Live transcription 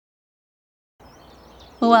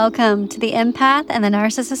Welcome to the Empath and the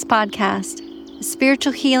Narcissist Podcast,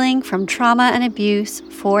 spiritual healing from trauma and abuse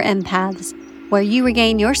for empaths, where you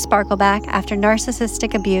regain your sparkle back after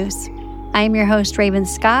narcissistic abuse. I am your host, Raven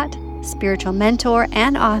Scott, spiritual mentor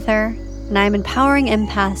and author, and I am empowering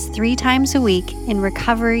empaths 3 times a week in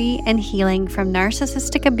recovery and healing from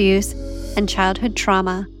narcissistic abuse and childhood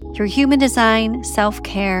trauma through human design,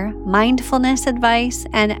 self-care, mindfulness advice,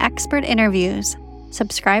 and expert interviews.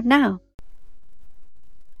 Subscribe now.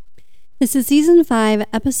 This is Season 5,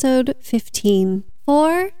 Episode 15,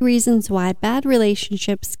 4 Reasons Why Bad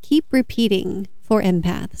Relationships Keep Repeating for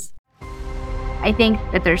Empaths. I think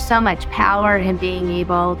that there's so much power in being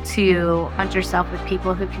able to surround yourself with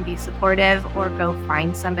people who can be supportive or go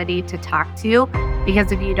find somebody to talk to.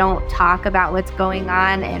 Because if you don't talk about what's going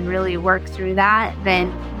on and really work through that, then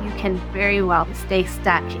you can very well stay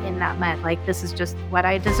stuck in that mud. Like, this is just what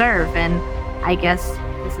I deserve, and I guess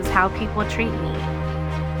this is how people treat me.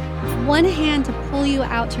 One hand to pull you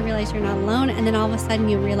out to realize you're not alone, and then all of a sudden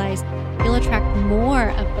you realize you'll attract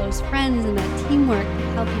more of those friends and that teamwork to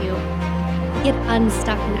help you get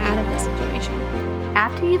unstuck and out of the situation.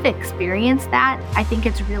 After you've experienced that, I think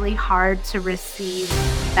it's really hard to receive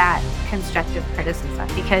that constructive criticism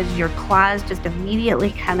because your claws just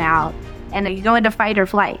immediately come out and you go into fight or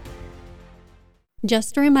flight.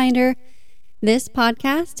 Just a reminder, this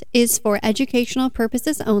podcast is for educational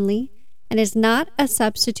purposes only and is not a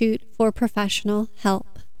substitute for professional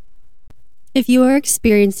help. If you are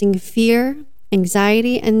experiencing fear,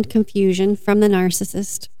 anxiety, and confusion from the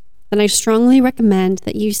narcissist, then I strongly recommend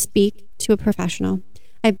that you speak to a professional.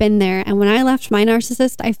 I've been there, and when I left my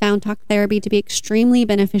narcissist, I found talk therapy to be extremely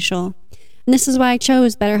beneficial. And this is why I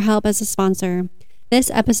chose BetterHelp as a sponsor. This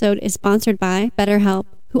episode is sponsored by BetterHelp,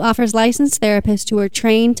 who offers licensed therapists who are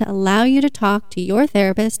trained to allow you to talk to your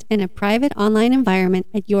therapist in a private online environment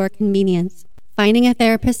at your convenience. Finding a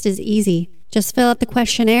therapist is easy. Just fill out the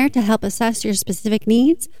questionnaire to help assess your specific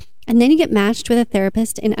needs, and then you get matched with a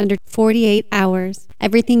therapist in under 48 hours.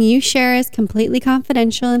 Everything you share is completely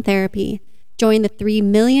confidential in therapy. Join the 3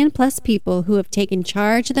 million plus people who have taken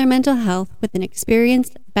charge of their mental health with an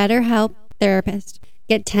experienced BetterHelp therapist.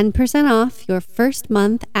 Get 10% off your first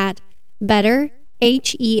month at betterhelp.com/EMPATH.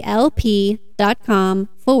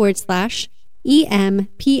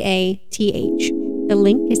 The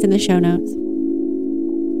link is in the show notes.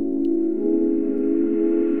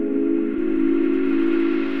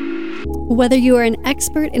 Whether you are an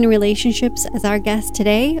expert in relationships as our guest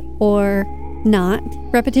today or not,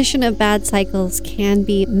 repetition of bad cycles can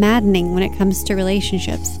be maddening when it comes to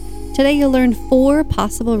relationships. Today you'll learn 4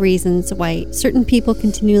 possible reasons why certain people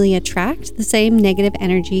continually attract the same negative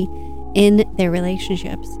energy in their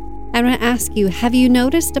relationships. I want to ask you, have you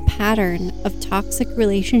noticed a pattern of toxic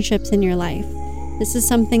relationships in your life? This is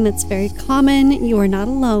something that's very common. You are not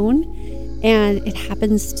alone, and it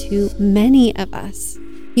happens to many of us.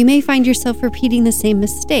 You may find yourself repeating the same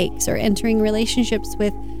mistakes or entering relationships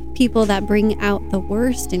with people that bring out the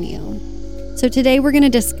worst in you. So today we're going to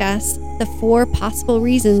discuss the 4 possible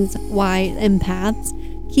reasons why empaths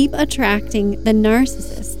keep attracting the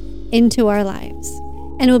narcissist into our lives.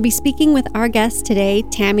 And we'll be speaking with our guest today,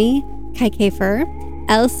 Tammy Kikefer.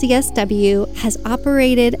 LCSW has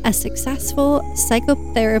operated a successful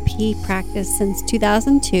psychotherapy practice since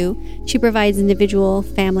 2002. She provides individual,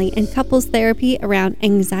 family, and couples therapy around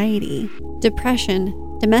anxiety, depression,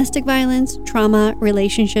 domestic violence, trauma,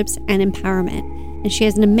 relationships, and empowerment. And she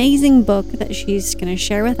has an amazing book that she's going to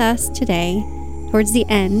share with us today towards the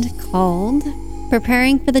end called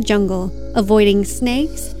Preparing for the Jungle, Avoiding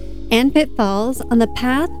Snakes and Pitfalls on the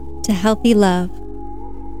Path to Healthy Love.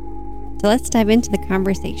 So let's dive into the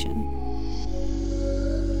conversation.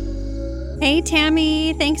 Hey,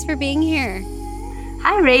 Tammy, thanks for being here.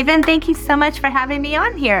 Hi, Raven. Thank you so much for having me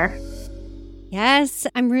on here. Yes,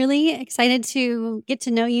 I'm really excited to get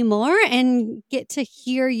to know you more and get to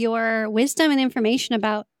hear your wisdom and information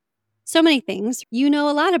about so many things. You know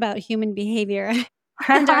a lot about human behavior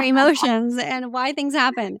and our emotions and why things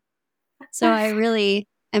happen. So I really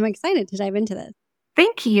am excited to dive into this.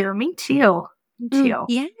 Thank you. Me too.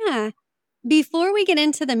 Yeah. Before we get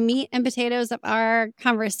into the meat and potatoes of our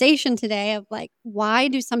conversation today of like, why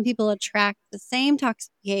do some people attract the same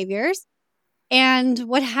toxic behaviors? And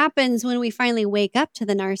what happens when we finally wake up to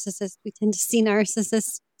the narcissist? We tend to see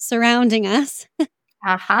narcissists surrounding us.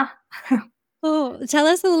 Oh, tell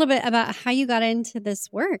us a little bit about how you got into this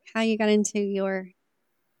work, how you got into your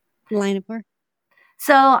line of work.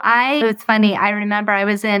 It's funny. I remember I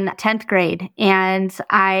was in 10th grade and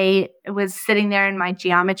I was sitting there in my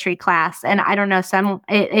geometry class, and I don't know,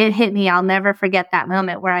 it hit me. I'll never forget that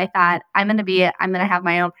moment where I thought, I'm going to have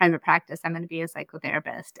my own private practice. I'm going to be a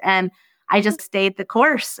psychotherapist. And I just stayed the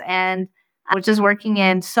course, and I was just working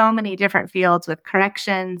in so many different fields with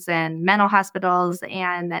corrections and mental hospitals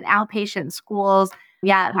and then outpatient schools.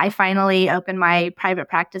 Yeah, I finally opened my private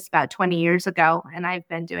practice about 20 years ago, and I've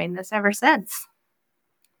been doing this ever since.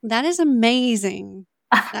 That is amazing.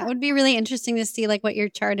 That would be really interesting to see like what your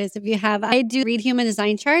chart is. If you have, I do read human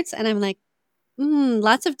design charts and I'm like,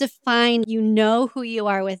 lots of defined, you know who you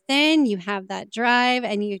are within, you have that drive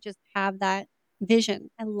and you just have that vision.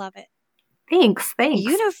 I love it. Thanks.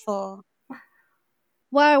 Beautiful.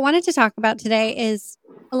 What I wanted to talk about today is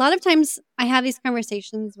a lot of times I have these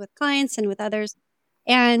conversations with clients and with others,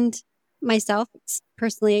 and myself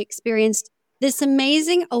personally experienced this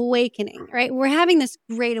amazing awakening, right? We're having this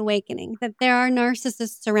great awakening that there are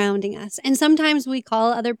narcissists surrounding us. And sometimes we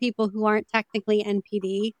call other people who aren't technically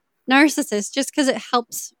NPD narcissists just because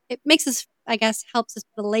it makes us, I guess, helps us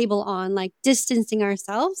put a label on like distancing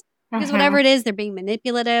ourselves. Because whatever it is, they're being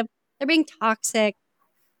manipulative, they're being toxic,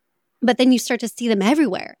 but then you start to see them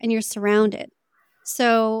everywhere and you're surrounded.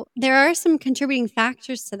 So there are some contributing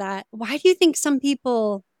factors to that. Why do you think some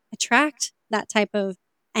people attract that type of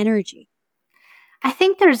energy? I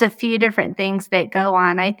think there's a few different things that go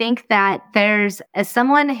on. I think that as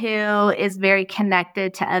someone who is very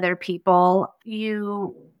connected to other people,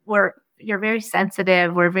 you're very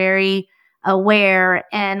sensitive, we're very aware.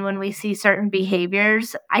 And when we see certain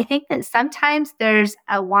behaviors, I think that sometimes there's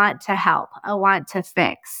a want to help, a want to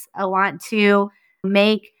fix, a want to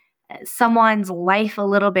make someone's life a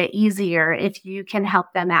little bit easier if you can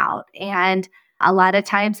help them out. And a lot of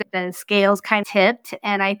times the scales kind of tipped.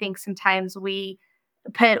 And I think sometimes we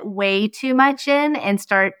put way too much in and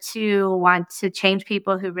start to want to change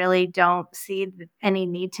people who really don't see any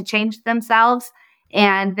need to change themselves.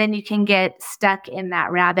 And then you can get stuck in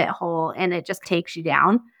that rabbit hole and it just takes you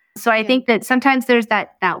down. So I think that sometimes there's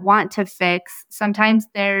that want to fix. Sometimes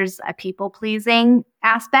there's a people pleasing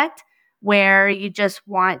aspect where you just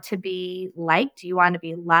want to be liked. You want to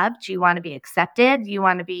be loved. You want to be accepted. You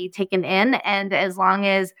want to be taken in. And as long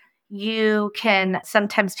as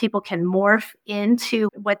sometimes people can morph into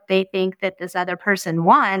what they think that this other person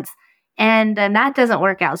wants. And then that doesn't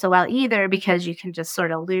work out so well either because you can just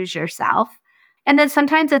sort of lose yourself. And then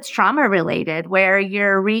sometimes it's trauma related where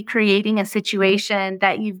you're recreating a situation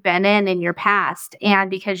that you've been in your past. And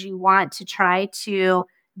because you want to try to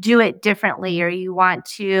do it differently or you want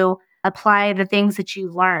to apply the things that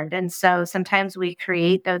you learned. And so sometimes we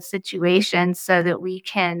create those situations so that we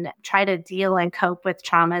can try to deal and cope with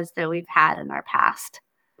traumas that we've had in our past.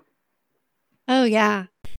 Oh, yeah.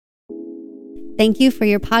 Thank you for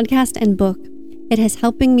your podcast and book. It has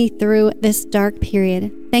helping me through this dark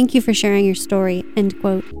period. Thank you for sharing your story. End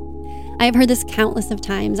quote. I have heard this countless of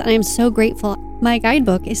times, and I am so grateful. My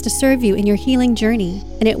guidebook is to serve you in your healing journey,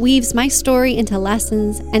 and it weaves my story into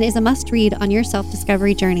lessons and is a must-read on your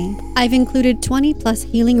self-discovery journey. I've included 20-plus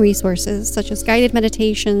healing resources, such as guided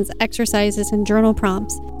meditations, exercises, and journal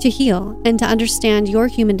prompts to heal and to understand your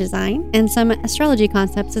human design, and some astrology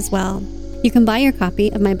concepts as well. You can buy your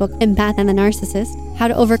copy of my book, Empath and the Narcissist: How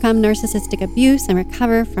to Overcome Narcissistic Abuse and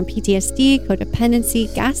Recover from PTSD, Codependency,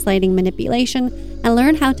 Gaslighting, Manipulation, and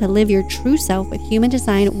learn how to live your true self with Human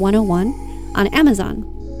Design 101 on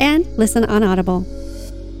Amazon and listen on Audible.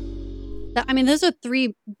 I mean, those are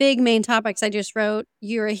three big main topics I just wrote.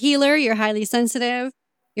 You're a healer, you're highly sensitive,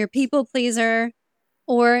 you're a people pleaser,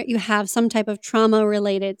 or you have some type of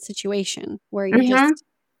trauma-related situation where you just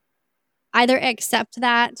either accept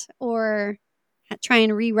that or try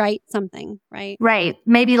and rewrite something, right? Right.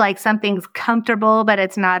 Maybe like something's comfortable, but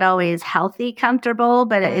it's not always healthy comfortable,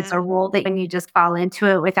 but it's a role that when you just fall into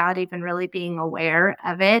it without even really being aware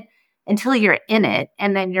of it until you're in it.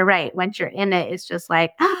 And then you're right. Once you're in it, it's just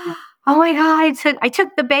like, oh my God, I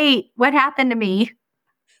took the bait. What happened to me?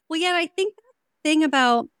 Well, yeah, I think the thing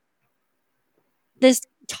about this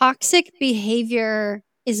toxic behavior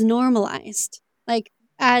is normalized. Like,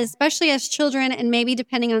 especially as children, and maybe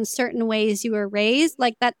depending on certain ways you were raised,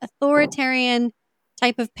 like that authoritarian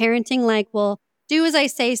type of parenting, like, well, do as I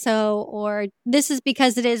say so, or this is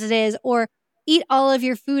because it is, or eat all of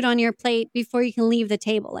your food on your plate before you can leave the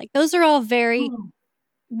table. Like, those are all very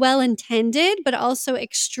well-intended, but also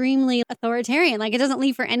extremely authoritarian. Like, it doesn't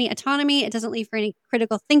leave for any autonomy. It doesn't leave for any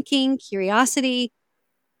critical thinking, curiosity.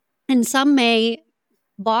 And some may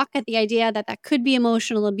balk at the idea that that could be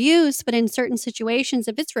emotional abuse, but in certain situations,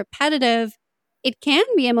 if it's repetitive, it can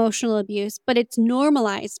be emotional abuse, but it's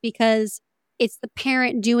normalized because it's the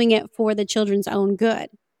parent doing it for the children's own good.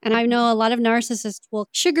 And I know a lot of narcissists will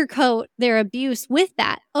sugarcoat their abuse with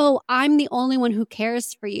that. Oh, I'm the only one who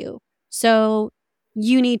cares for you. So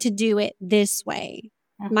you need to do it this way,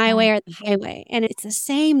 my way or the highway. And it's the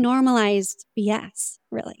same normalized BS,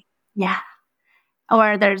 really. Yeah. Or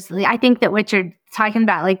I think that what you're talking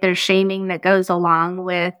about, like there's shaming that goes along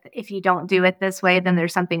with if you don't do it this way, then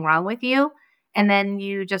there's something wrong with you. And then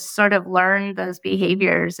you just sort of learn those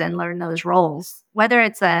behaviors and learn those roles, whether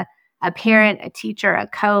it's a parent, a teacher, a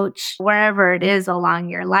coach, wherever it is along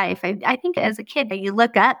your life. I think as a kid, you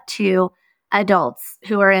look up to adults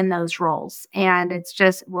who are in those roles. And it's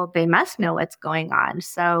just, well, they must know what's going on.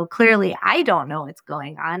 So clearly I don't know what's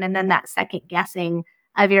going on. And then that second guessing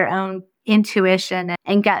of your own intuition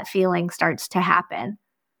and gut feeling starts to happen.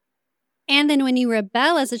 And then when you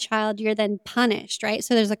rebel as a child, you're then punished, right?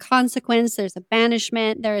 So there's a consequence, there's a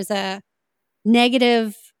banishment, there's a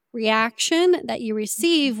negative reaction that you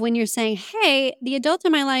receive when you're saying, hey, the adult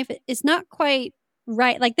in my life is not quite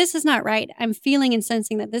right. Like, this is not right. I'm feeling and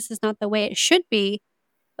sensing that this is not the way it should be.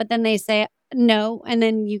 But then they say no, and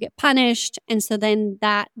then you get punished. And so then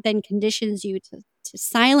that then conditions you to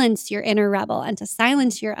silence your inner rebel and to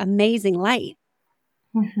silence your amazing light.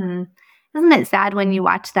 Mm-hmm. Isn't it sad when you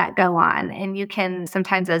watch that go on? And you can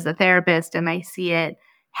sometimes, as a therapist, and I see it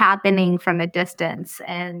happening from a distance,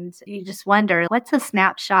 and you just wonder, what's a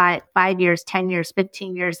snapshot 5 years, 10 years,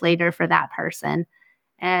 15 years later for that person?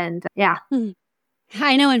 And yeah.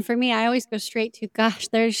 I know. And for me, I always go straight to, gosh,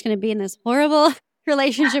 they're just going to be in this horrible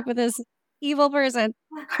relationship with this evil person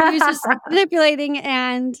who's just manipulating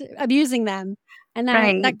and abusing them. And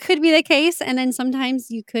that could be the case. And then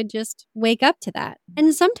sometimes you could just wake up to that.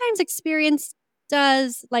 And sometimes experience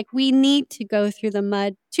does, like, we need to go through the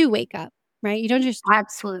mud to wake up, right? You don't just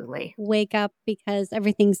absolutely wake up because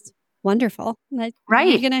everything's wonderful. Like, right.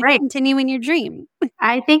 You're going to continue in your dream.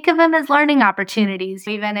 I think of them as learning opportunities.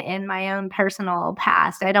 Even in my own personal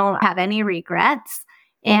past, I don't have any regrets.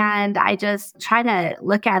 And I just try to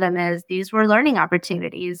look at them as these were learning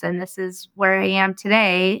opportunities. And this is where I am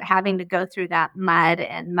today, having to go through that mud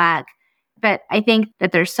and muck. But I think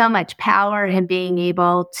that there's so much power in being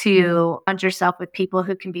able to surround yourself with people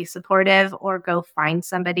who can be supportive, or go find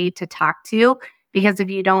somebody to talk to. Because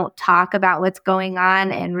if you don't talk about what's going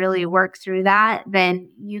on and really work through that,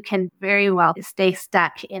 then you can very well stay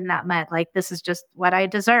stuck in that mud. Like, this is just what I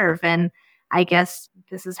deserve. And I guess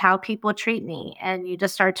this is how people treat me. And you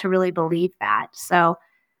just start to really believe that. So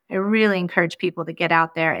I really encourage people to get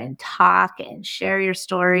out there and talk and share your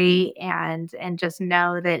story, and just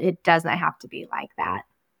know that it doesn't have to be like that.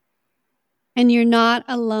 And you're not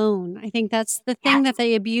alone. I think that's the thing, that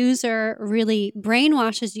the abuser really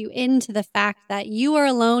brainwashes you into the fact that you are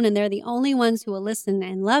alone and they're the only ones who will listen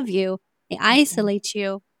and love you. They isolate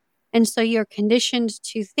you. And so you're conditioned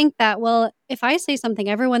to think that, well, if I say something,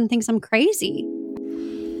 everyone thinks I'm crazy.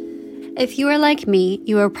 If you are like me,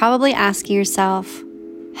 you are probably asking yourself,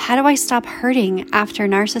 how do I stop hurting after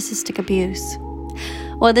narcissistic abuse?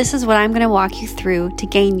 Well, this is what I'm going to walk you through to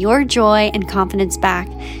gain your joy and confidence back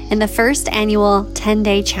in the first annual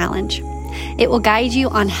 10-day challenge. It will guide you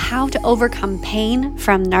on how to overcome pain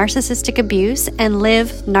from narcissistic abuse and live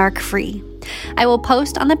narc-free. I will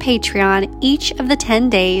post on the Patreon each of the 10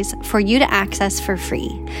 days for you to access for free.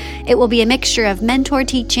 It will be a mixture of mentor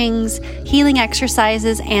teachings, healing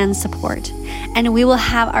exercises, and support. And we will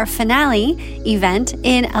have our finale event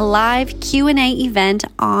in a live Q&A event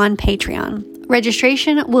on Patreon.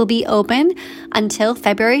 Registration will be open until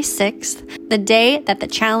February 6th, the day that the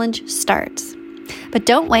challenge starts. But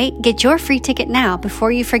don't wait, get your free ticket now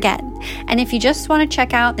before you forget. And if you just want to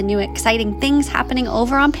check out the new exciting things happening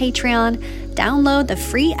over on Patreon, download the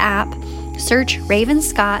free app, search Raven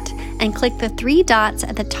Scott, and click the 3 dots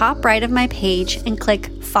at the top right of my page and click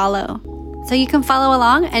follow, so you can follow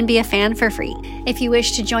along and be a fan for free. If you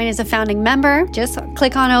wish to join as a founding member, just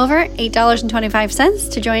click on over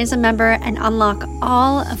 $8.25 to join as a member and unlock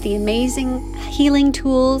all of the amazing healing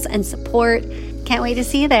tools and support. Can't wait to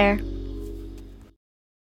see you there.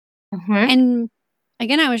 And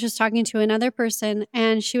again, I was just talking to another person,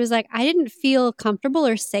 and she was like, I didn't feel comfortable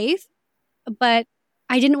or safe, but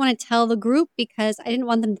I didn't want to tell the group because I didn't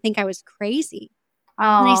want them to think I was crazy.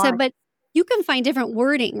 And I said, but you can find different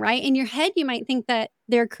wording, right? In your head, you might think that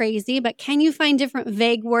they're crazy, but can you find different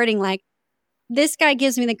vague wording like, this guy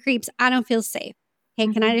gives me the creeps, I don't feel safe. Hey,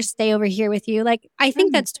 can I just stay over here with you? Like, I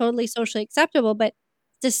think that's totally socially acceptable, but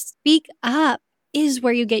to speak up is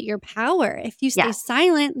where you get your power. If you stay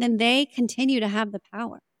silent, then they continue to have the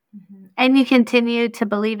power. And you continue to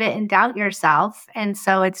believe it and doubt yourself. And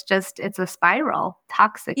so it's a spiral,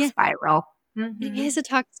 toxic spiral. It is a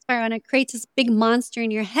toxic spiral, and it creates this big monster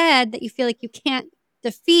in your head that you feel like you can't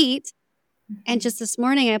defeat. And just this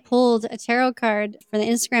morning, I pulled a tarot card for the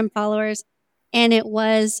Instagram followers, and it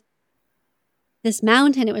was this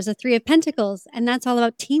mountain. It was the Three of Pentacles, and that's all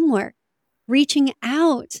about teamwork, reaching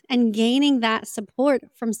out and gaining that support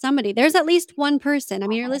from somebody. There's at least one person. I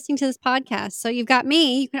mean, you're listening to this podcast, so you've got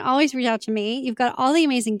me. You can always reach out to me. You've got all the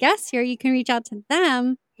amazing guests here. You can reach out to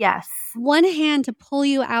them. Yes. One hand to pull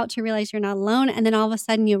you out to realize you're not alone. And then all of a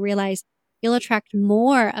sudden you realize you'll attract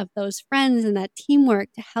more of those friends and that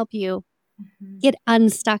teamwork to help you get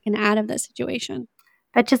unstuck and out of the situation.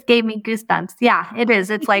 That just gave me goosebumps. Yeah, it is.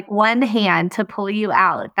 It's like one hand to pull you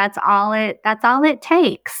out. That's all it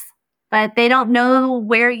takes. But they don't know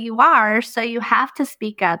where you are, so you have to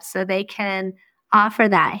speak up so they can offer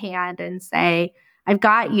that hand and say, I've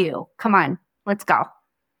got you. Come on, let's go.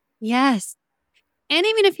 Yes. And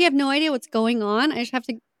even if you have no idea what's going on, I just have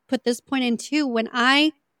to put this point in too. When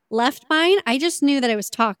I left mine, I just knew that it was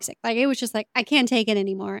toxic. Like, it was just like, I can't take it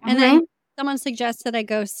anymore. And then someone suggested I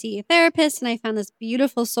go see a therapist, and I found this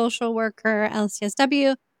beautiful social worker,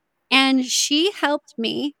 LCSW, and she helped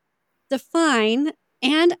me define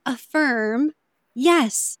and affirm,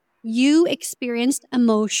 yes, you experienced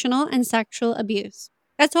emotional and sexual abuse.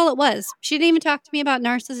 That's all it was. She didn't even talk to me about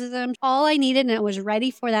narcissism. All I needed, and I was ready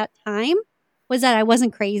for that time, was that I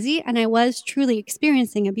wasn't crazy and I was truly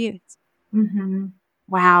experiencing abuse.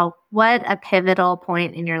 Wow. What a pivotal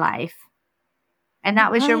point in your life. And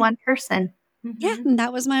that was your one person. Yeah, and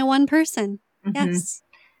that was my one person. Yes.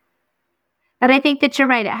 But I think that you're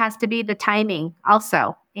right. It has to be the timing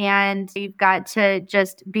also. And you've got to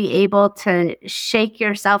just be able to shake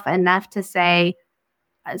yourself enough to say,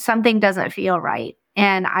 something doesn't feel right.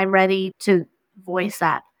 And I'm ready to voice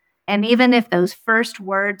that. And even if those first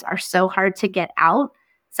words are so hard to get out,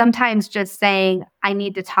 sometimes just saying, I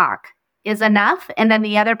need to talk is enough. And then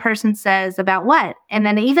the other person says, about what? And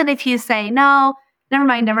then even if you say, no, never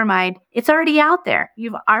mind, it's already out there.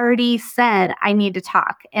 You've already said, I need to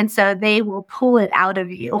talk. And so they will pull it out of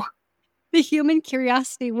you. The human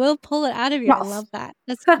curiosity will pull it out of you. Yes. I love that.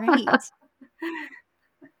 That's great.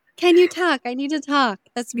 Can you talk? I need to talk.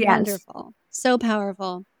 That's wonderful. So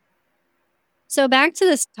powerful. So back to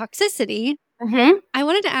this toxicity, I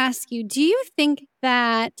wanted to ask you, do you think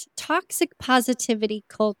that toxic positivity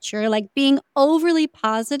culture, like being overly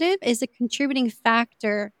positive, is a contributing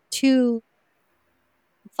factor to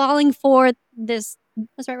falling for this,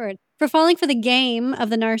 what's the right word? For falling for the game of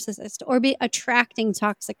the narcissist or be attracting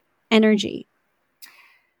toxic energy?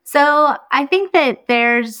 So I think that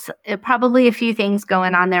there's probably a few things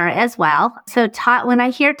going on there as well. So when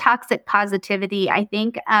I hear toxic positivity, I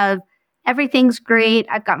think of everything's great.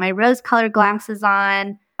 I've got my rose-colored glasses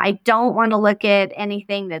on. I don't want to look at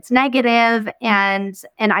anything that's negative. And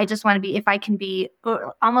I just want to be, if I can be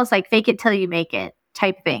almost like fake it till you make it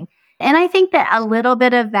type thing. And I think that a little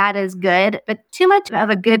bit of that is good, but too much of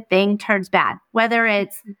a good thing turns bad, whether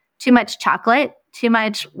it's too much chocolate, too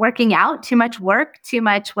much working out, too much work, too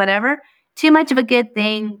much whatever. Too much of a good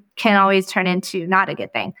thing can always turn into not a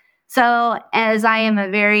good thing. So as I am a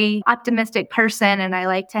very optimistic person and I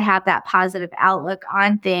like to have that positive outlook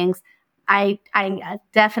on things, I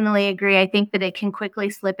definitely agree. I think that it can quickly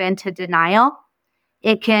slip into denial.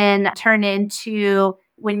 It can turn into,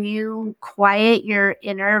 when you quiet your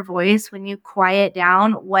inner voice, when you quiet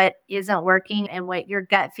down what isn't working and what your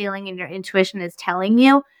gut feeling and your intuition is telling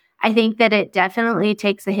you, I think that it definitely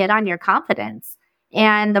takes a hit on your confidence.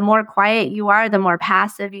 And the more quiet you are, the more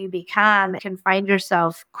passive you become. You can find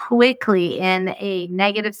yourself quickly in a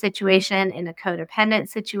negative situation, in a codependent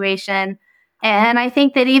situation. And I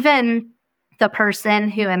think that even the person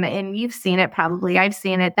who, and you've seen it probably, I've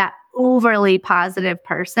seen it, that overly positive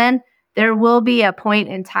person, there will be a point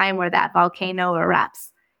in time where that volcano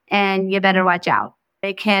erupts and you better watch out.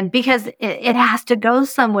 It can, because it has to go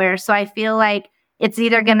somewhere. So I feel like it's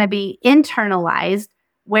either going to be internalized,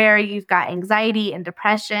 where you've got anxiety and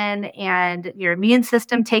depression and your immune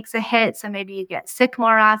system takes a hit. So maybe you get sick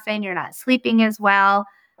more often, you're not sleeping as well,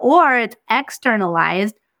 or it's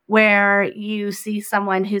externalized, where you see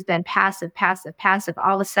someone who's been passive,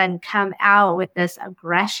 all of a sudden come out with this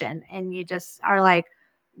aggression. And you just are like,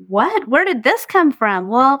 what? Where did this come from?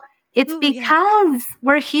 Well, it's because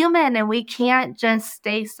we're human and we can't just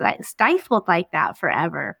stay stifled like that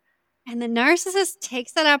forever. And the narcissist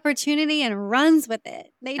takes that opportunity and runs with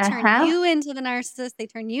it. They turn you into the narcissist. They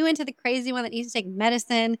turn you into the crazy one that needs to take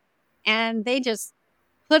medicine. And they just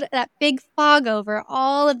put that big fog over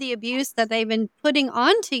all of the abuse that they've been putting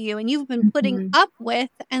onto you and you've been putting up with.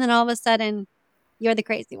 And then all of a sudden, you're the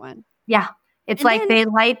crazy one. Yeah. It's and like they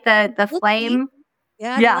light the flame.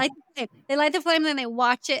 Yeah, they Yeah. light the flame. They light the flame, and then they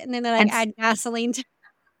watch it, and then they, like, And add gasoline to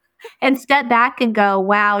and step back and go,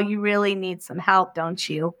 wow, you really need some help, don't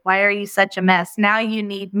you? Why are you such a mess? Now you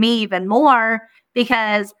need me even more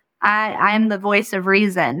because I'm the voice of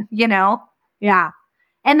reason, you know? Yeah.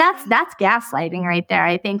 And that's gaslighting right there.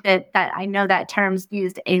 I think that I know that term's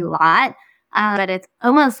used a lot, but it's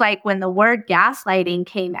almost like when the word gaslighting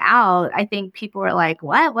came out, I think people were like,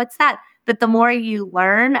 "What? What's that?" But the more you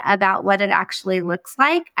learn about what it actually looks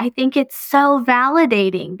like, I think it's so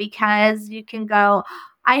validating because you can go,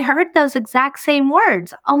 "I heard those exact same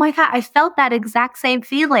words. Oh my God, I felt that exact same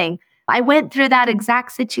feeling. I went through that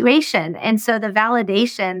exact situation." And so the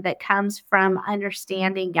validation that comes from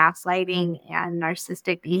understanding gaslighting and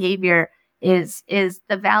narcissistic behavior is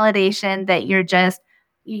the validation that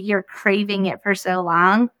you're craving it for so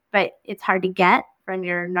long, but it's hard to get from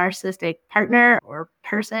your narcissistic partner or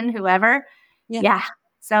person, whoever. Yeah. Yeah.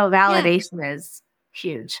 So Yeah. validation is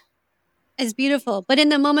huge. It's beautiful. But in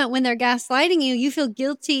the moment when they're gaslighting you, you feel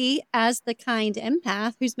guilty as the kind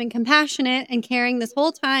empath who's been compassionate and caring this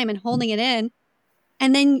whole time and holding it in.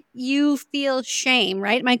 And then you feel shame,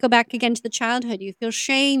 right? It might go back again to the childhood. You feel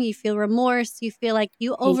shame, you feel remorse, you feel like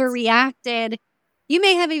you Right. overreacted. You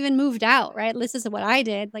may have even moved out, right? This is what I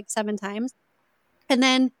did like 7 times. And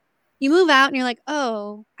then you move out and you're like,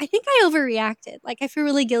 oh, I think I overreacted. Like, I feel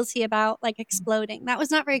really guilty about like exploding. That was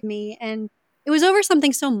not very me. And it was over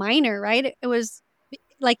something so minor, right? It was,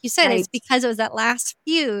 like you said, it's Right. because it was that last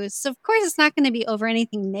fuse. So, of course, it's not going to be over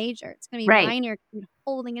anything major. It's going to be Right. minor,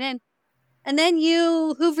 holding it in. And then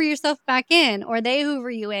you hoover yourself back in, or they hoover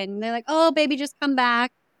you in. And they're like, oh, baby, just come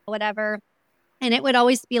back, whatever. And it would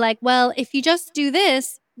always be like, well, if you just do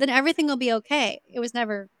this, then everything will be okay. It was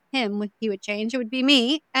never him he would change. It would be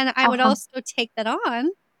me. And I would Uh-huh. also take that on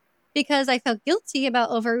because I felt guilty about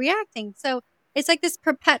overreacting. So it's like this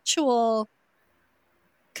perpetual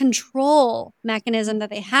control mechanism that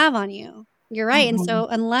they have on you. You're right. And so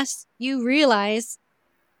unless you realize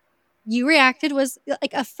you reacted was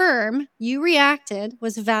like affirm you reacted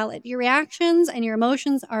was valid. Your reactions and your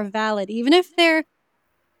emotions are valid, even if they're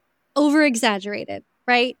over exaggerated,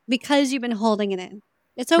 right? Because you've been holding it in.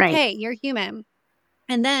 It's Right. okay. You're human.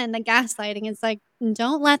 And then the gaslighting is like,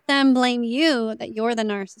 don't let them blame you that you're the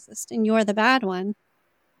narcissist and you're the bad one.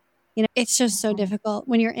 You know, it's just so difficult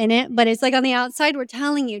when you're in it. But it's like on the outside, we're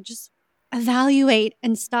telling you just evaluate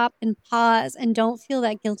and stop and pause and don't feel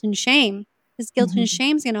that guilt and shame. Because guilt and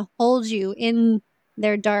shame is going to hold you in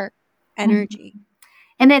their dark energy.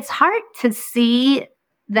 And it's hard to see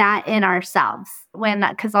that in ourselves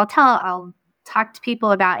because I'll talk to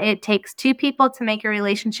people about it takes 2 people to make a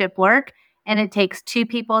relationship work, and it takes 2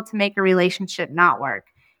 people to make a relationship not work.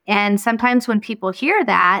 And sometimes when people hear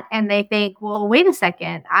that and they think, well, wait a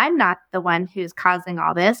second, I'm not the one who's causing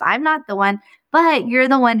all this. I'm not the one, but you're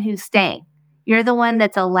the one who's staying. You're the one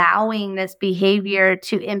that's allowing this behavior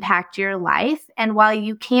to impact your life. And while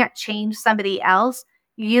you can't change somebody else,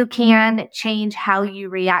 you can change how you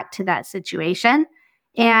react to that situation.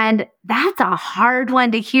 And that's a hard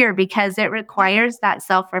one to hear because it requires that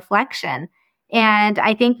self-reflection. And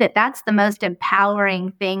I think that that's the most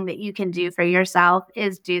empowering thing that you can do for yourself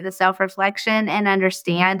is do the self-reflection and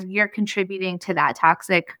understand you're contributing to that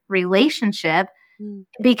toxic relationship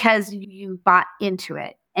because you bought into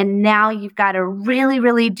it. And now you've got to really,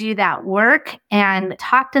 really do that work and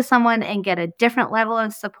talk to someone and get a different level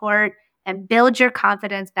of support and build your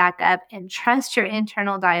confidence back up and trust your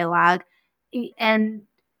internal dialogue and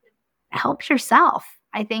help yourself.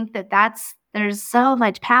 I think there's so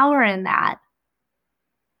much power in that.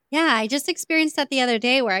 Yeah, I just experienced that the other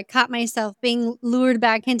day where I caught myself being lured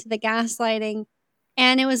back into the gaslighting.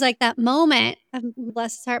 And it was like that moment,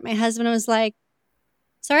 bless his heart, my husband was like,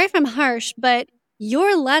 sorry if I'm harsh, but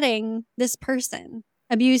you're letting this person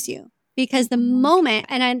abuse you. Because the moment,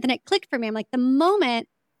 and then it clicked for me, I'm like, the moment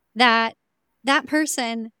that that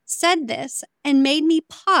person said this and made me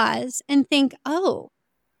pause and think, oh,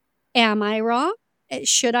 am I wrong?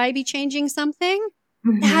 Should I be changing something?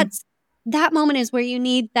 That moment is where you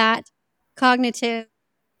need that cognitive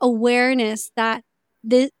awareness that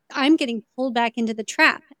I'm getting pulled back into the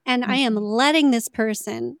trap and I am letting this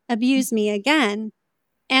person abuse me again.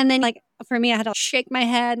 And then like for me, I had to shake my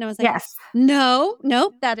head and I was like, Yes.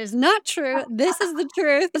 nope, that is not true. This is the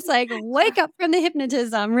truth. It's like, wake up from the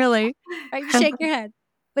hypnotism, really. Right? Shake your head.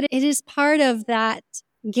 But it is part of that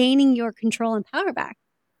gaining your control and power back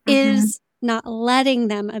is not letting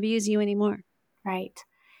them abuse you anymore. Right.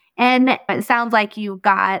 And it sounds like you've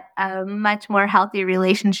got a much more healthy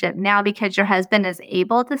relationship now because your husband is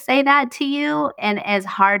able to say that to you. And as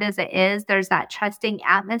hard as it is, there's that trusting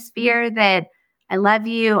atmosphere that I love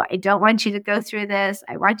you. I don't want you to go through this.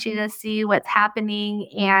 I want you to see what's happening.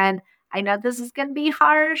 And I know this is going to be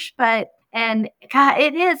harsh, but and God,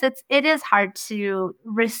 it is hard to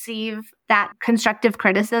receive that constructive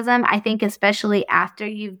criticism. I think especially after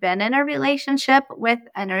you've been in a relationship with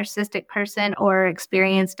a narcissistic person or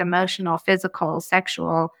experienced emotional, physical,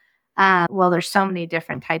 sexual, well, there's so many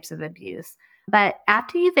different types of abuse. But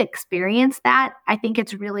after you've experienced that, I think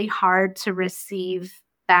it's really hard to receive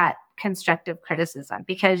that constructive criticism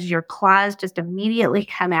because your claws just immediately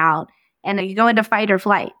come out and you go into fight or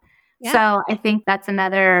flight. Yeah. So I think that's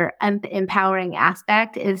another empowering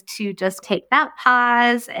aspect is to just take that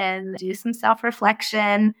pause and do some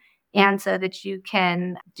self-reflection and so that you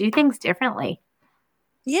can do things differently.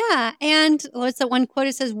 Yeah. And what's the one quote?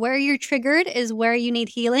 It says, where you're triggered is where you need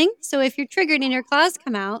healing. So if you're triggered and your claws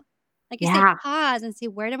come out, like you say, pause and see,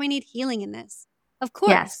 where do I need healing in this? Of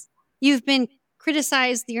course, you've been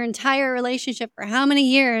criticized your entire relationship for how many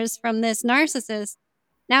years from this narcissist.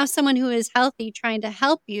 Now someone who is healthy trying to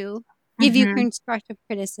help you, give you constructive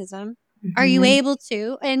criticism. Are you able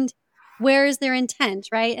to? And where is their intent,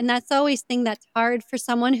 right? And that's always thing that's hard for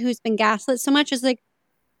someone who's been gaslit so much is like,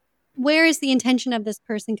 where is the intention of this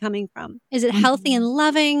person coming from? Is it healthy and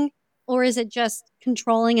loving, or is it just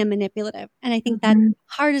controlling and manipulative? And I think that's the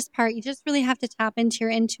hardest part. You just really have to tap into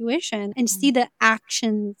your intuition and see the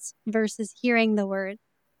actions versus hearing the word.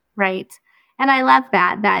 Right. And I love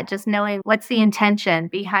that just knowing what's the intention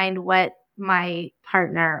behind what my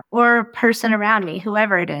partner or person around me,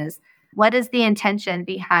 whoever it is, what is the intention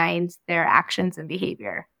behind their actions and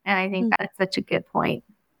behavior? And I think that's such a good point.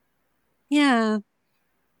 Yeah.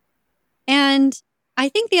 And I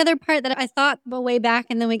think the other part that I thought way back,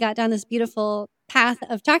 and then we got down this beautiful path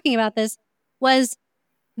of talking about this, was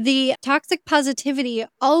the toxic positivity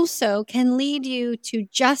also can lead you to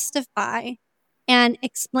justify and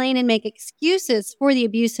explain and make excuses for the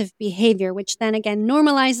abusive behavior, which then again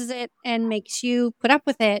normalizes it and makes you put up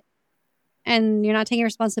with it. And you're not taking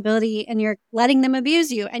responsibility and you're letting them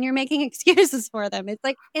abuse you and you're making excuses for them. It's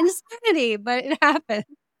like insanity, but it happens.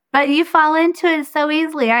 But you fall into it so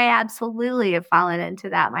easily. I absolutely have fallen into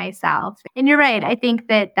that myself. And you're right. I think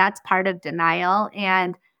that that's part of denial.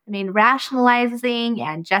 And I mean, rationalizing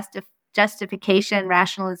and justification,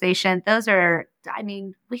 rationalization, those are, I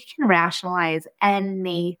mean, we can rationalize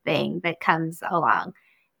anything that comes along.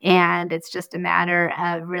 And it's just a matter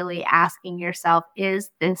of really asking yourself, is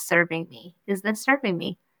this serving me? Is this serving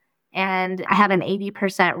me? And I have an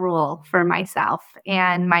 80% rule for myself.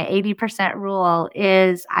 And my 80% rule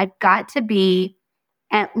is I've got to be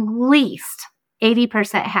at least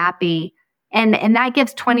 80% happy. And that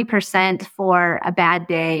gives 20% for a bad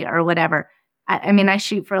day or whatever. I mean, I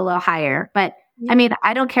shoot for a little higher. But I mean,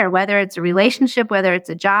 I don't care whether it's a relationship, whether it's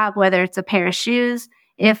a job, whether it's a pair of shoes.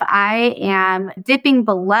 If I am dipping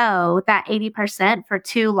below that 80% for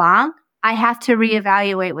too long, I have to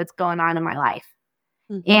reevaluate what's going on in my life.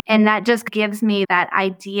 And that just gives me that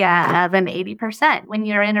idea of an 80%. When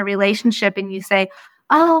you're in a relationship and you say,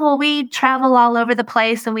 oh, well, we travel all over the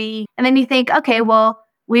place and then you think, okay, well,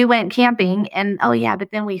 we went camping and oh yeah,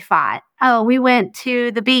 but then we fought. Oh, we went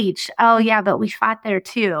to the beach. Oh yeah, but we fought there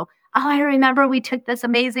too. Oh, I remember we took this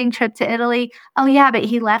amazing trip to Italy. Oh yeah, but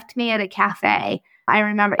he left me at a cafe. I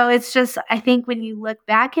remember. So it's just, I think when you look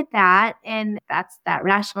back at that, and that's that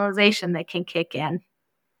rationalization that can kick in.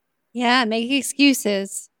 Yeah, make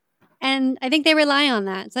excuses. And I think they rely on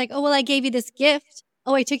that. It's like, oh, well, I gave you this gift.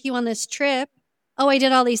 Oh, I took you on this trip. Oh, I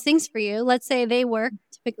did all these things for you. Let's say they work.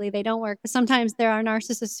 Typically, they don't work. But sometimes there are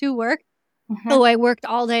narcissists who work. Oh, I worked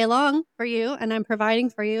all day long for you and I'm providing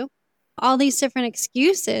for you. All these different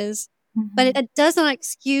excuses. But it does not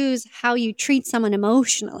excuse how you treat someone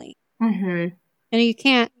emotionally. And you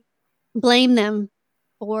can't blame them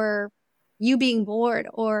for you being bored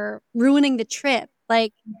or ruining the trip.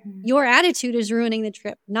 Like your attitude is ruining the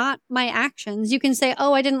trip, not my actions. You can say,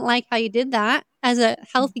 oh, I didn't like how you did that as a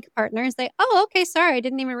healthy partner and say, oh, okay, sorry. I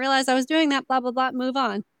didn't even realize I was doing that, blah, blah, blah, move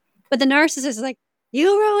on. But the narcissist is like,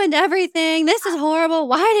 you ruined everything. This is horrible.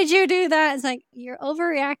 Why did you do that? It's like, you're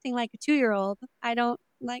overreacting like a 2-year-old. I don't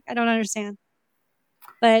understand.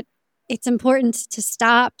 But it's important to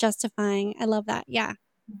stop justifying. I love that. Yeah.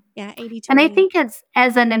 Yeah, 80-20. And I think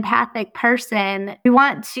as an empathic person, we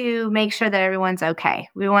want to make sure that everyone's okay.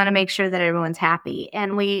 We want to make sure that everyone's happy.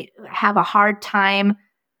 And we have a hard time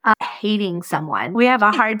hating someone. We have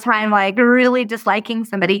a hard time like really disliking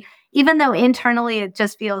somebody, even though internally it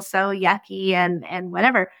just feels so yucky and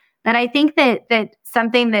whatever. But I think that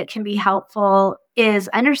something that can be helpful is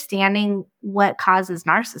understanding what causes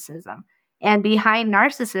narcissism. And behind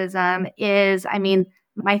narcissism is, I mean,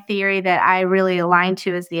 My theory that I really align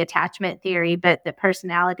to is the attachment theory, but the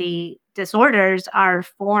personality disorders are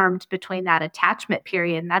formed between that attachment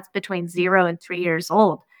period, and that's between 0 and 3 years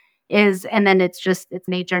old. And then it's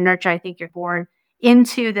nature nurture. I think you're born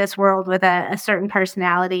into this world with a certain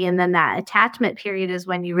personality. And then that attachment period is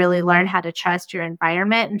when you really learn how to trust your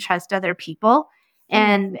environment and trust other people.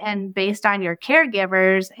 And based on your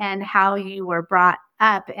caregivers and how you were brought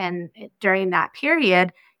up and during that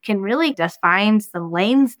period can really define some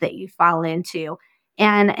lanes that you fall into.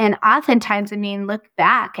 And oftentimes, I mean, look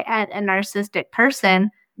back at a narcissistic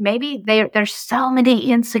person, maybe there's so many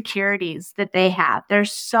insecurities that they have.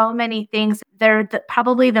 There's so many things. They're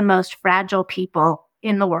probably the most fragile people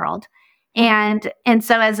in the world. And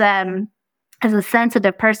so as a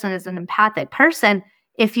sensitive person, as an empathic person,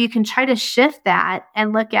 if you can try to shift that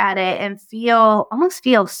and look at it and almost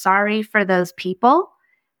feel sorry for those people,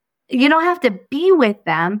 you don't have to be with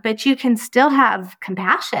them, but you can still have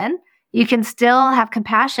compassion. You can still have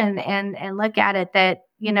compassion and look at it that,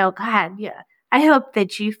 God, yeah, I hope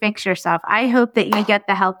that you fix yourself. I hope that you get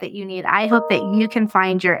the help that you need. I hope that you can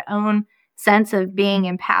find your own sense of being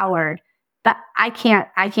empowered, but I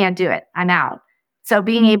can't do it. I'm out. So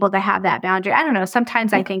being able to have that boundary, I don't know,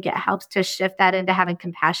 sometimes I think it helps to shift that into having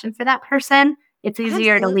compassion for that person. It's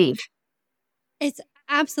easier to leave. It's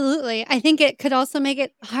absolutely. I think it could also make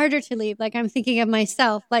it harder to leave. Like I'm thinking of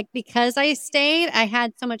myself, like because I stayed, I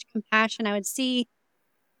had so much compassion. I would see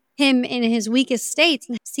him in his weakest states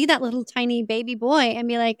and see that little tiny baby boy and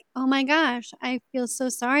be like, oh my gosh, I feel so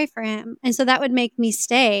sorry for him. And so that would make me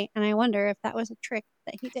stay. And I wonder if that was a trick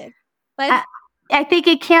that he did. But I think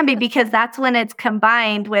it can be, because that's when it's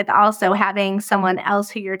combined with also having someone else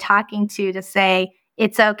who you're talking to say,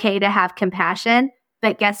 it's okay to have compassion,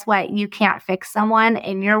 but guess what? You can't fix someone,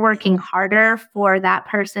 and you're working harder for that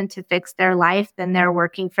person to fix their life than they're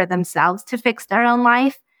working for themselves to fix their own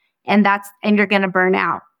life. And you're going to burn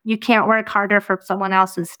out. You can't work harder for someone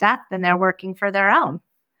else's stuff than they're working for their own.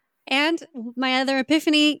 And my other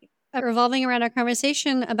epiphany revolving around our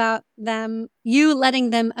conversation about you letting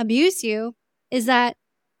them abuse you, is that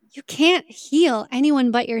you can't heal anyone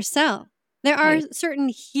but yourself. There are certain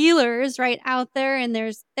healers right out there, and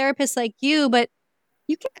there's therapists like you, but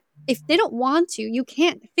you can't, if they don't want to, you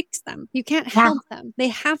can't fix them. You can't help them. They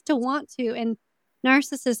have to want to. And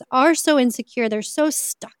narcissists are so insecure. They're so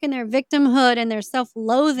stuck in their victimhood and their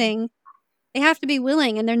self-loathing. They have to be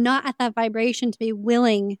willing, and they're not at that vibration to be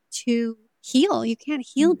willing to heal. You can't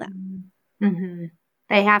heal them. Mm-hmm.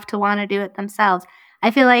 They have to want to do it themselves.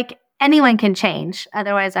 I feel like anyone can change.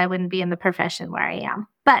 Otherwise, I wouldn't be in the profession where I am.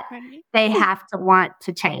 But they have to want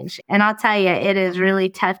to change. And I'll tell you, it is really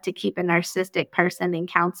tough to keep a narcissistic person in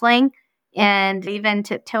counseling. And even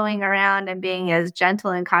tiptoeing around and being as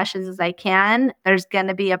gentle and cautious as I can, there's going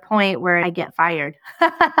to be a point where I get fired.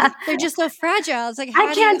 They're just so fragile. It's like,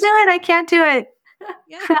 I can't do it.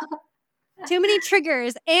 Yeah. Too many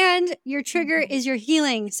triggers. And your trigger is your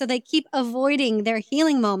healing. So they keep avoiding their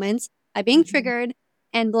healing moments by being triggered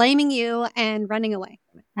and blaming you and running away.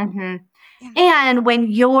 Mm-hmm. Yeah. And when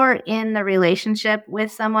you're in the relationship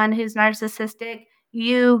with someone who's narcissistic,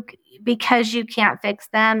 because you can't fix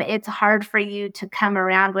them, it's hard for you to come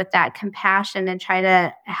around with that compassion and try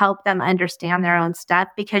to help them understand their own stuff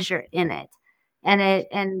because you're in it.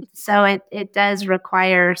 And so it does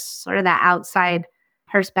require sort of that outside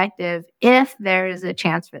perspective if there is a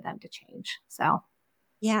chance for them to change. So,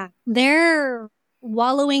 yeah, they're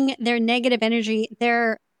wallowing their negative energy,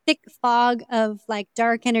 their thick fog of like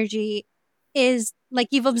dark energy is like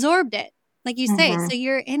you've absorbed it, like you say. So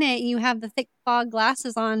you're in it, you have the thick fog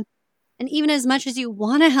glasses on, and even as much as you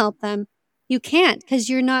want to help them, you can't, because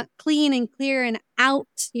you're not clean and clear and out.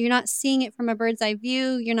 You're not seeing it from a bird's eye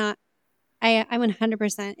view. You're not. I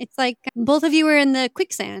 100%. It's like both of you are in the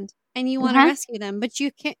quicksand and you want to rescue them, but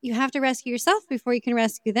you can't. You have to rescue yourself before you can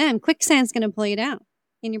rescue them. Quicksand's going to pull you down.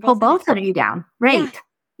 And you're pull both of you down. Right.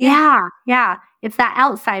 Yeah. It's that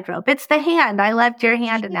outside rope. It's the hand. I loved your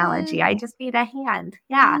hand analogy. I just need a hand.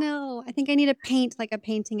 Yeah. No, I think I need to paint like a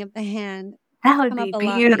painting of the hand. That would be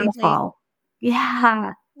beautiful.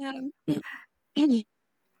 Yeah.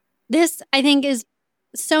 This, I think, is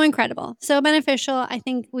so incredible, so beneficial. I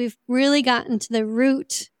think we've really gotten to the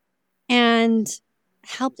root and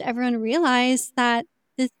helped everyone realize that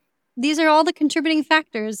these are all the contributing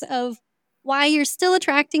factors of why you're still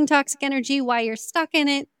attracting toxic energy, why you're stuck in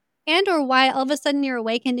it, and or why all of a sudden you're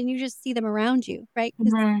awakened and you just see them around you, right?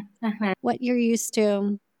 What you're used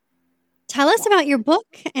to. Tell us about your book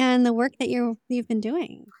and the work that you've been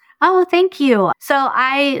doing. Oh, thank you. So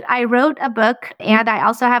I wrote a book and I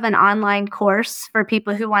also have an online course for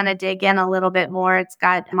people who want to dig in a little bit more. It's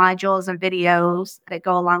got modules and videos that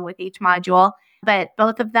go along with each module. But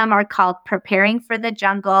both of them are called Preparing for the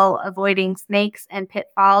Jungle, Avoiding Snakes and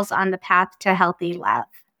Pitfalls on the Path to Healthy Love.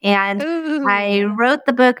 And I Ooh. wrote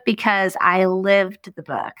the book because I lived the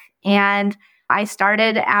book. And I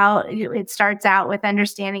started out, it starts out with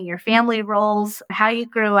understanding your family roles, how you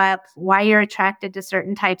grew up, why you're attracted to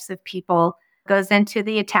certain types of people, goes into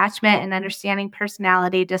the attachment and understanding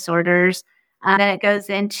personality disorders. Then it goes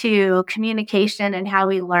into communication and how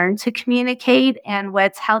we learn to communicate and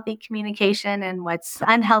what's healthy communication and what's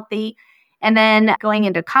unhealthy. And then going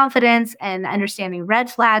into confidence and understanding red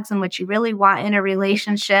flags and what you really want in a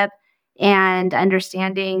relationship and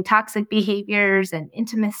understanding toxic behaviors and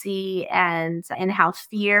intimacy and how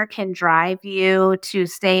fear can drive you to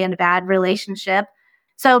stay in a bad relationship.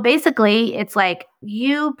 So basically, it's like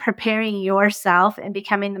you preparing yourself and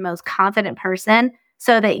becoming the most confident person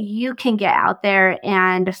so that you can get out there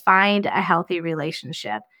and find a healthy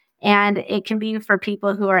relationship. And it can be for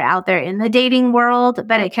people who are out there in the dating world,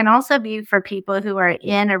 but it can also be for people who are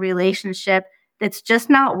in a relationship that's just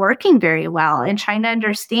not working very well and trying to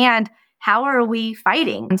understand how are we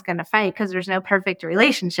fighting? It's going to fight because there's no perfect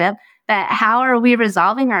relationship, but how are we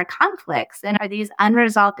resolving our conflicts? And are these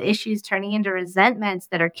unresolved issues turning into resentments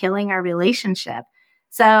that are killing our relationship?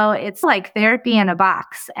 So it's like therapy in a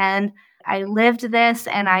box. And I lived this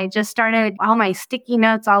and I just started all my sticky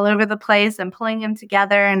notes all over the place and pulling them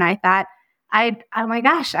together. And I thought, oh my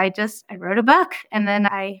gosh, I wrote a book. And then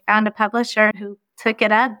I found a publisher who took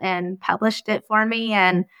it up and published it for me.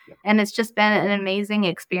 And it's just been an amazing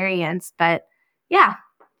experience. But yeah.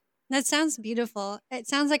 That sounds beautiful. It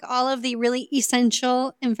sounds like all of the really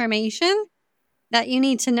essential information that you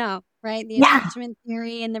need to know, right? The Yeah. attachment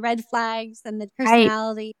theory and the red flags and the Right.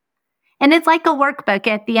 personality. And it's like a workbook.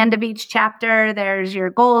 At the end of each chapter, there's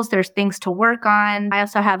your goals, there's things to work on. I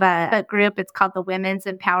also have a group. It's called the Women's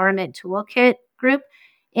Empowerment Toolkit group.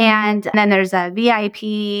 And then there's a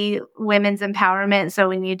VIP women's empowerment. So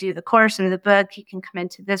when you do the course or the book, you can come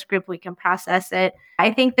into this group. We can process it.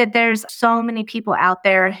 I think that there's so many people out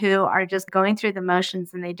there who are just going through the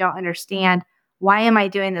motions and they don't understand, why am I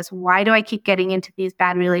doing this? Why do I keep getting into these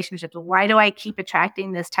bad relationships? Why do I keep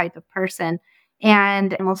attracting this type of person?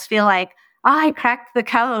 And almost feel like, oh, I cracked the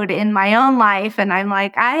code in my own life. And I'm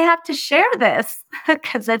like, I have to share this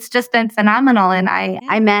because it's just been phenomenal. And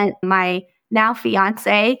I met my now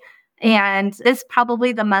fiance, and it's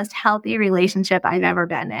probably the most healthy relationship I've ever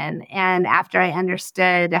been in. And after I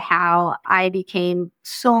understood how I became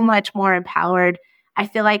so much more empowered, I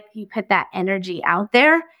feel like you put that energy out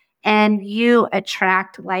there and you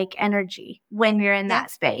attract like energy when you're in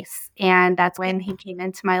that space. And that's when he came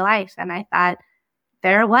into my life. And I thought,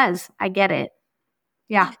 there it was. I get it.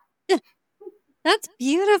 Yeah. That's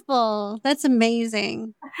beautiful. That's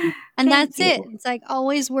amazing. And Thank that's you. it. It's like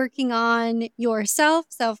always working on yourself,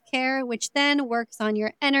 self-care, which then works on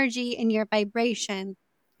your energy and your vibration.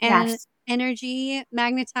 And Yes. energy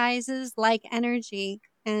magnetizes like energy.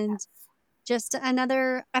 And just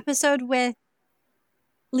another episode with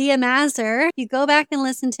Leah Mazur. You go back and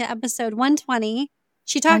listen to episode 120.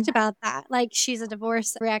 She talked about that. Like, she's a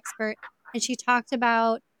divorce expert. And she talked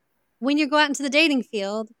about when you go out into the dating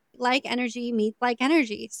field, like energy meets like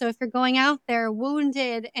energy. So if you're going out there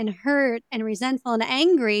wounded and hurt and resentful and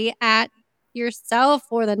angry at yourself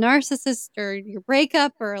or the narcissist or your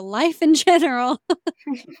breakup or life in general,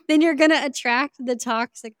 then you're going to attract the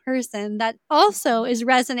toxic person that also is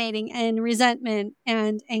resonating in resentment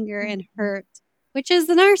and anger and hurt, which is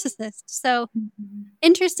the narcissist. So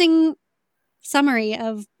interesting summary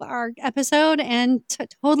of our episode and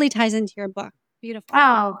totally ties into your book. Beautiful.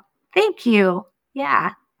 Oh, thank you.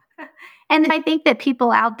 Yeah. And I think that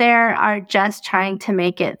people out there are just trying to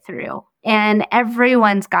make it through. And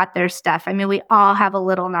everyone's got their stuff. I mean, we all have a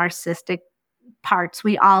little narcissistic parts.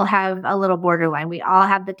 We all have a little borderline. We all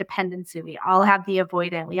have the dependency. We all have the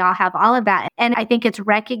avoidant. We all have all of that. And I think it's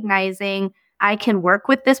recognizing I can work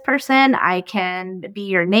with this person. I can be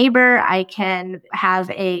your neighbor. I can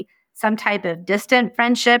have some type of distant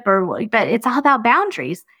friendship but it's all about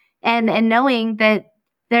boundaries and knowing that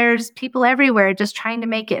there's people everywhere just trying to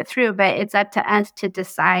make it through, but it's up to us to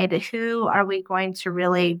decide who are we going to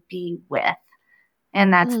really be with.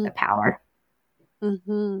 And that's the power.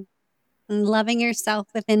 Mm-hmm. And loving yourself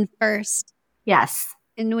within first. Yes.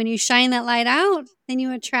 And when you shine that light out, then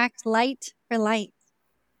you attract light for light.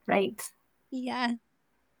 Right. Yeah.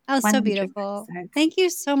 That was 100%. So beautiful. Thank you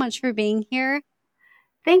so much for being here.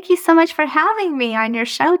 Thank you so much for having me on your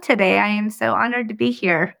show today. I am so honored to be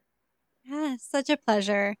here. Yeah, such a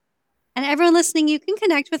pleasure. And everyone listening, you can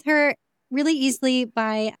connect with her really easily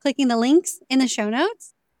by clicking the links in the show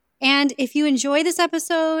notes. And if you enjoy this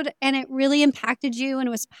episode and it really impacted you and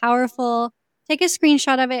it was powerful, take a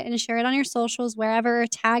screenshot of it and share it on your socials, wherever.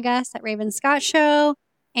 Tag us at Raven Scott Show.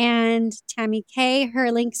 And Tammy K, her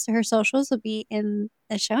links to her socials will be in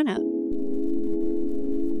the show notes.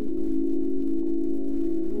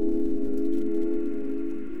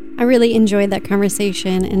 I really enjoyed that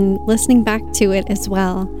conversation and listening back to it as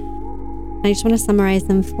well. I just want to summarize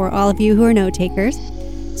them for all of you who are note takers.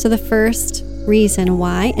 So the first reason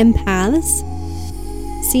why empaths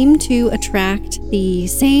seem to attract the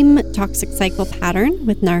same toxic cycle pattern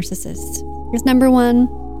with narcissists is number one,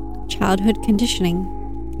 childhood conditioning.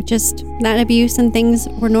 Just that abuse and things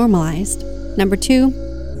were normalized. Number two,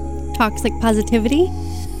 toxic positivity,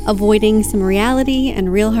 avoiding some reality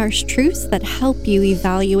and real harsh truths that help you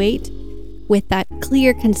evaluate with that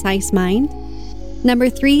clear, concise mind. Number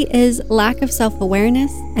three is lack of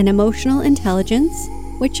self-awareness and emotional intelligence,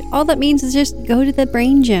 which all that means is just go to the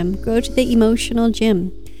brain gym, go to the emotional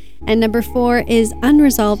gym. And number four is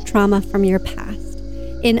unresolved trauma from your past.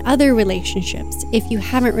 In other relationships, if you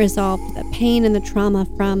haven't resolved the pain and the trauma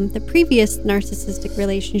from the previous narcissistic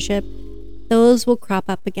relationship, those will crop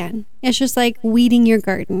up again. It's just like weeding your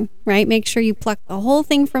garden, right? Make sure you pluck the whole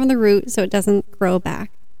thing from the root so it doesn't grow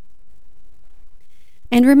back.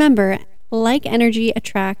 And remember, like energy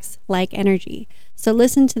attracts like energy. So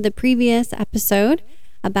listen to the previous episode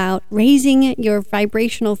about raising your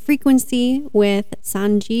vibrational frequency with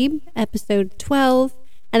Sanjeev, episode 12.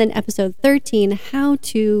 And then episode 13, how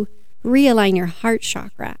to realign your heart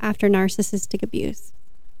chakra after narcissistic abuse.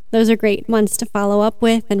 Those are great ones to follow up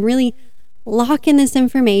with and really lock in this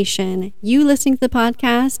information. You listening to the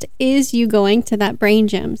podcast is you going to that brain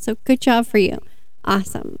gym. So good job for you.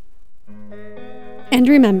 Awesome. And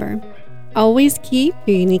remember, always keep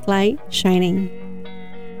your unique light shining.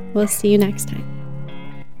 We'll see you next time.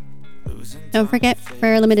 Don't forget,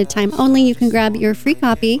 for a limited time only, you can grab your free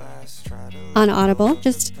copy on Audible.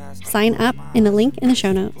 Just sign up in the link in the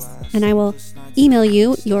show notes, and I will email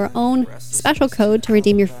you your own special code to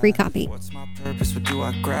redeem your free copy. What's my purpose? What do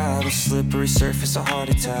I grab? A slippery surface, a heart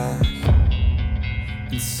attack.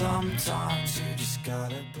 And sometimes you just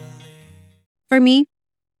gotta believe. For me,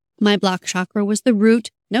 my block chakra was the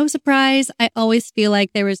root. No surprise. I always feel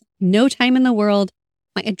like there was no time in the world.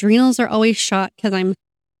 My adrenals are always shot because I'm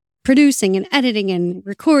producing and editing and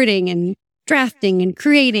recording and drafting and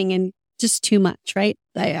creating and just too much, right?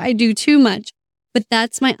 I do too much, but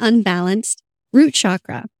that's my unbalanced root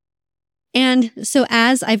chakra. And so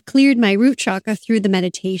as I've cleared my root chakra through the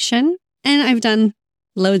meditation, and I've done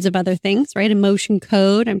loads of other things, right? Emotion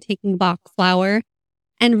code, I'm taking Bach flower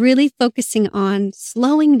and really focusing on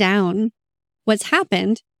slowing down. What's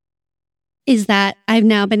happened is that I've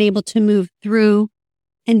now been able to move through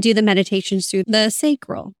and do the meditations through the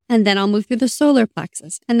sacral, and then I'll move through the solar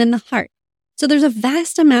plexus and then the heart. So there's a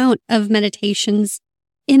vast amount of meditations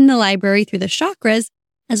in the library through the chakras,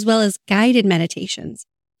 as well as guided meditations.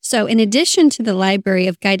 So in addition to the library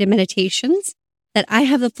of guided meditations that I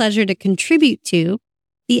have the pleasure to contribute to,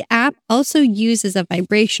 the app also uses a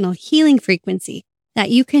vibrational healing frequency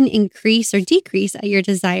that you can increase or decrease at your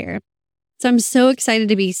desire. So I'm so excited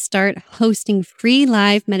to start hosting free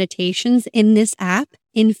live meditations in this app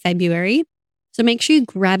in February. So make sure you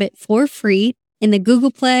grab it for free in the Google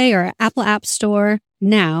Play or Apple App Store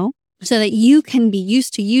now so that you can be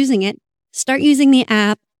used to using it. Start using the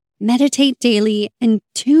app, meditate daily, and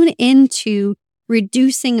tune into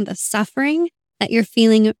reducing the suffering that you're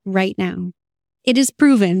feeling right now. It is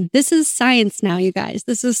proven. This is science now, you guys.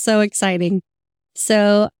 This is so exciting.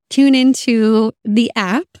 So tune into the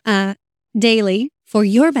app daily for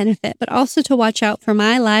your benefit, but also to watch out for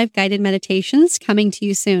my live guided meditations coming to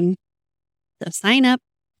you soon. So sign up.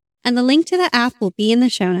 And the link to the app will be in the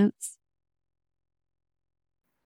show notes.